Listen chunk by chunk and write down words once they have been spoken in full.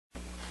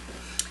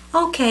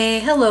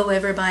Okay, hello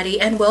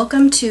everybody, and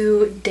welcome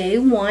to day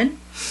one.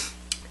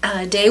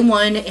 Day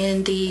one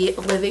in the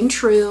Living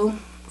True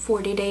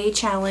 40-day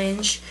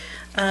challenge,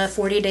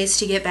 40 Days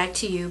to Get Back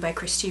to You by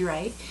Christy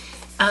Wright.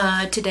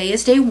 Today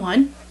is day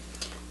one,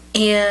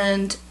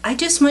 and I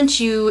just want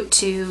you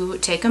to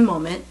take a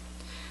moment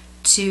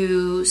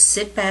to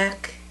sit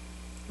back,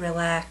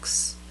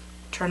 relax,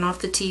 turn off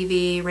the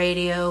TV,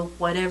 radio,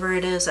 whatever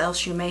it is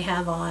else you may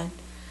have on,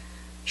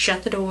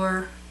 shut the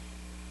door.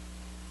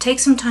 Take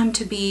some time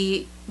to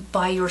be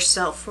by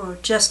yourself for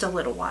just a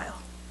little while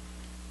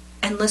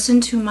and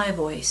listen to my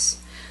voice.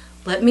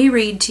 Let me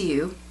read to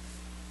you,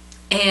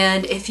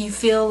 and if you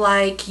feel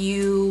like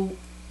you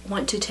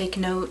want to take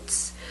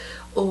notes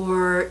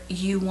or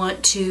you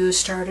want to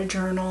start a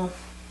journal,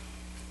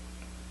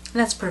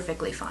 that's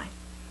perfectly fine.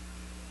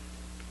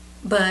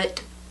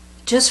 But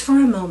just for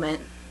a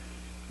moment,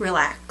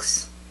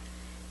 relax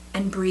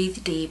and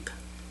breathe deep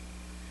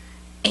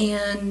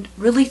and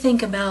really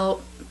think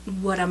about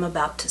what I'm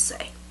about to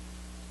say,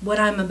 what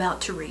I'm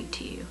about to read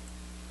to you.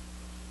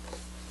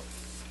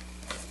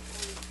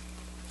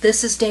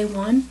 This is day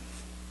one.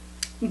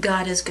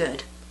 God is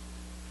good.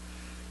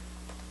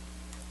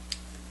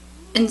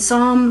 In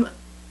Psalm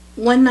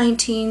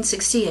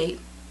 119:68,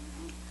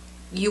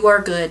 you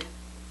are good,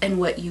 and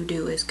what you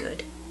do is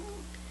good.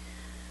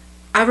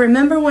 I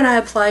remember when I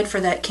applied for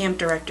that camp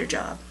director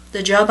job,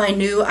 the job I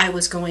knew I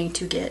was going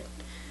to get.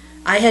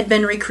 I had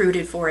been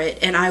recruited for it,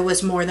 and I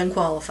was more than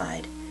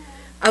qualified.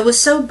 I was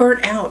so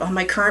burnt out on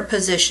my current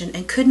position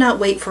and could not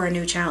wait for a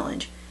new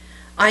challenge.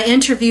 I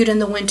interviewed in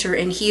the winter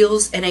in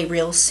heels and a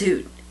real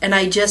suit, and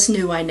I just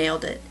knew I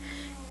nailed it.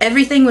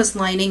 Everything was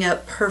lining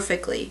up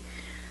perfectly.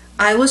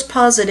 I was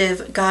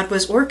positive God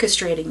was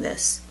orchestrating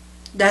this.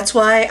 That's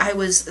why I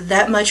was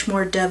that much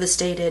more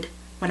devastated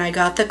when I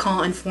got the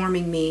call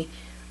informing me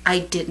I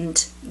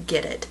didn't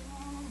get it.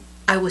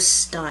 I was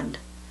stunned.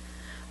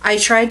 I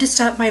tried to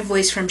stop my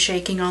voice from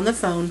shaking on the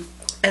phone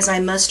as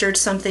I mustered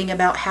something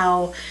about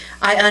how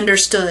I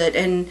understood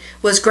and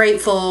was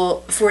grateful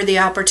for the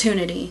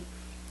opportunity.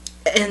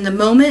 And the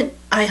moment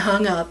I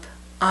hung up,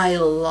 I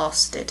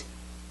lost it.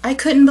 I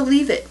couldn't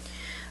believe it.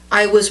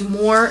 I was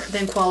more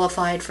than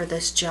qualified for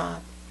this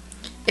job.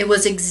 It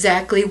was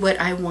exactly what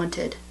I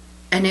wanted,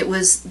 and it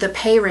was the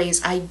pay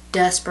raise I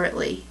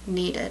desperately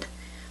needed.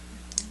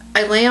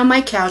 I lay on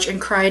my couch and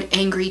cried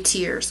angry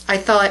tears. I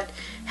thought,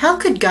 how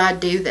could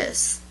God do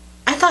this?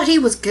 I thought He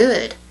was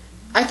good.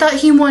 I thought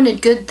He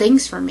wanted good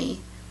things for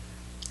me.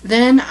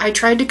 Then I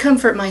tried to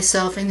comfort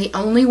myself in the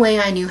only way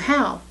I knew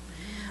how.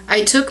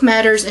 I took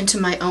matters into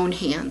my own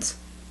hands.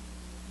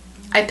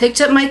 I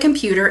picked up my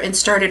computer and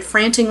started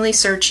frantically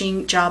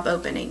searching job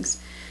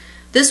openings.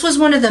 This was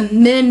one of the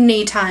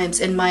many times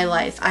in my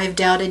life I've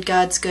doubted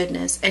God's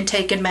goodness and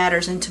taken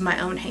matters into my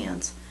own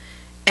hands.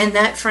 And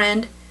that,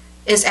 friend,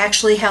 is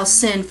actually how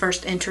sin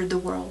first entered the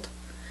world.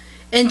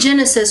 In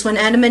Genesis, when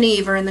Adam and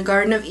Eve are in the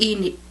Garden of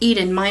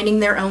Eden minding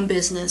their own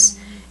business,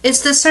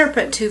 it's the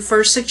serpent who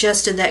first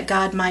suggested that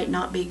God might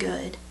not be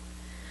good.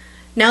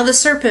 Now the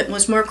serpent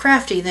was more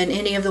crafty than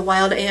any of the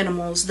wild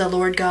animals the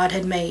Lord God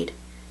had made.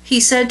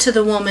 He said to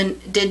the woman,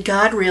 "Did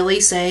God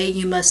really say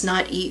you must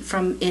not eat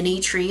from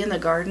any tree in the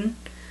garden?"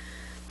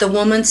 The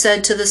woman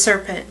said to the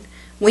serpent,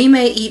 "We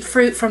may eat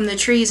fruit from the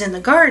trees in the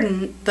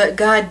garden, but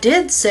God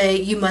did say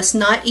you must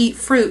not eat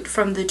fruit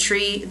from the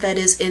tree that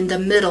is in the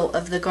middle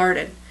of the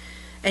garden.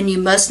 And you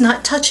must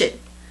not touch it,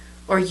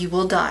 or you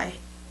will die.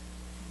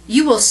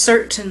 You will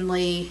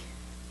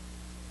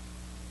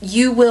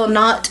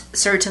not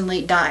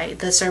certainly die,"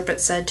 the serpent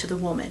said to the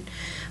woman.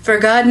 "For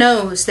God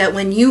knows that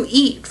when you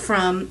eat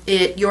from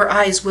it, your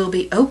eyes will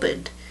be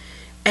opened,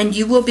 and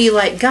you will be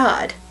like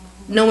God,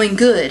 knowing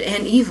good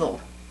and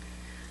evil."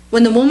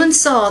 When the woman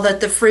saw that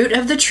the fruit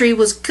of the tree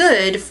was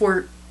good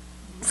for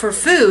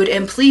food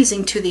and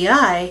pleasing to the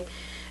eye,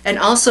 and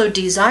also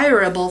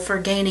desirable for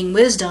gaining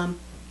wisdom,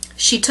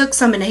 she took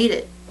some and ate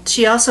it.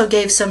 She also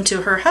gave some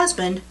to her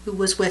husband who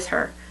was with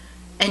her,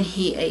 and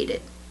he ate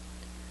it.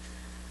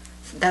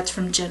 That's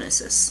from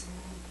Genesis.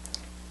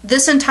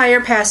 This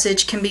entire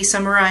passage can be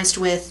summarized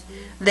with,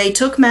 they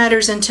took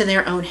matters into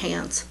their own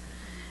hands.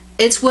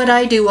 It's what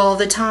I do all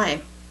the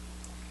time.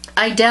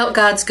 I doubt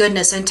God's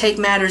goodness and take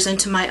matters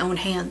into my own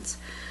hands.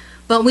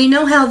 But we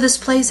know how this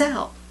plays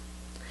out.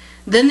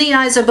 Then the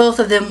eyes of both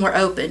of them were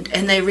opened,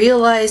 and they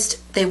realized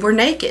they were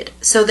naked.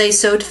 So they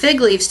sewed fig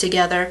leaves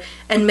together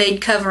and made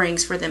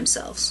coverings for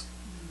themselves.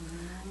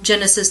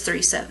 Genesis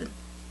 3:7.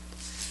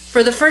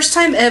 For the first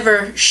time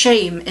ever,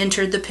 shame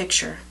entered the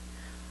picture.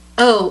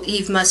 Oh,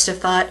 Eve must have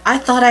thought, I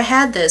thought I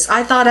had this.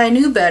 I thought I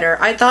knew better.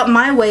 I thought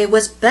my way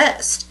was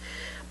best.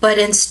 But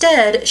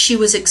instead, she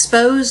was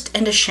exposed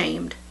and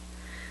ashamed.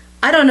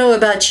 I don't know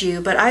about you,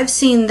 but I've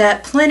seen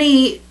that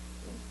plenty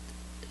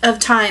of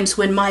times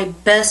when my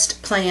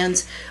best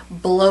plans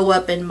blow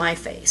up in my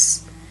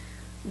face.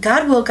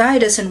 God will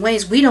guide us in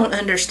ways we don't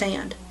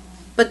understand.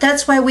 But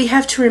that's why we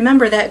have to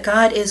remember that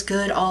God is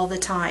good all the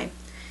time.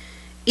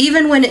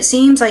 Even when it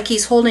seems like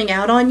He's holding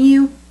out on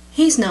you,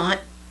 He's not.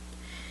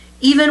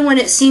 Even when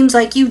it seems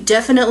like you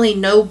definitely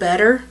know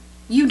better,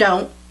 You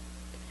don't.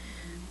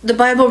 The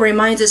Bible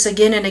reminds us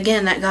again and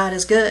again that God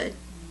is good.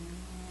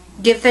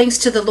 Give thanks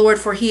to the Lord,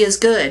 for he is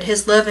good.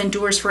 His love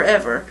endures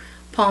forever.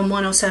 Psalm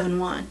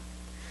 107:1.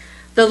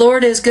 The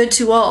Lord is good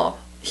to all.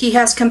 He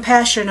has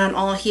compassion on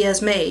all he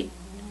has made.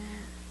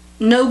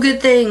 No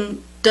good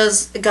thing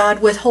does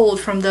God withhold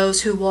from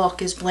those who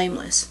walk as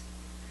blameless.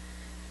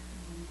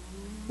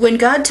 When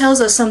God tells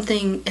us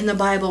something in the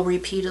Bible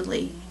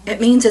repeatedly,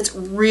 it means it's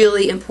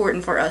really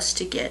important for us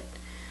to get.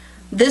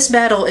 This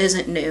battle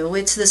isn't new.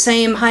 It's the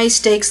same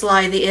high-stakes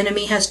lie the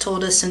enemy has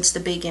told us since the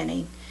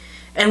beginning.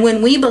 And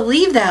when we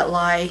believe that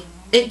lie,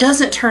 it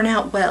doesn't turn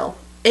out well.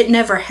 It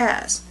never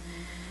has.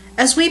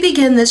 As we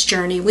begin this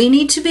journey, we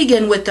need to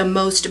begin with the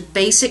most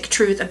basic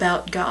truth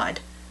about God.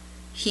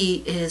 He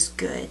is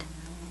good.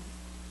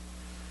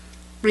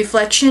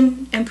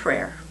 Reflection and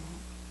prayer.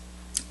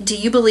 Do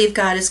you believe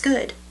God is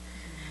good?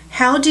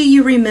 How do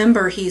you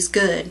remember he's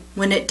good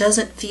when it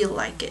doesn't feel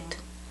like it?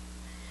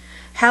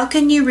 How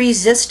can you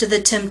resist the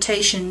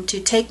temptation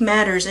to take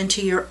matters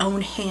into your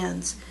own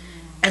hands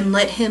and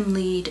let him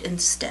lead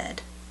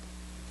instead?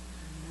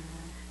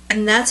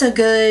 And that's a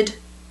good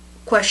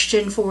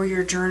question for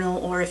your journal,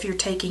 or if you're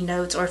taking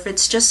notes, or if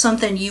it's just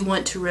something you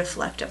want to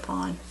reflect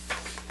upon.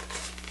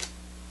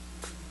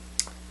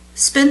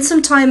 Spend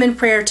some time in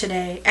prayer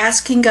today,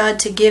 asking God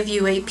to give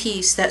you a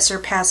peace that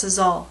surpasses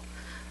all,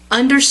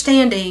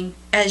 understanding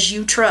as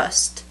you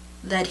trust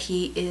that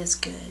he is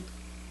good.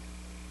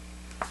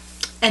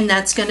 And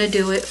that's going to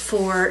do it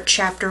for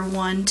chapter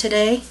 1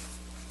 today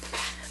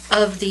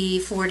of the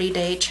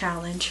 40-day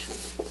challenge.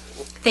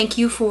 Thank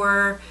you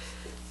for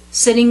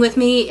sitting with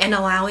me and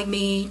allowing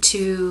me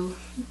to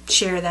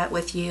share that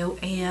with you.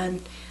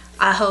 And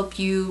I hope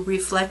you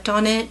reflect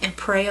on it and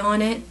pray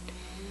on it,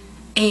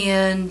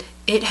 and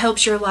it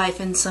helps your life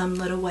in some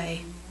little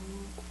way.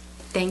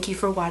 Thank you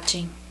for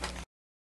watching.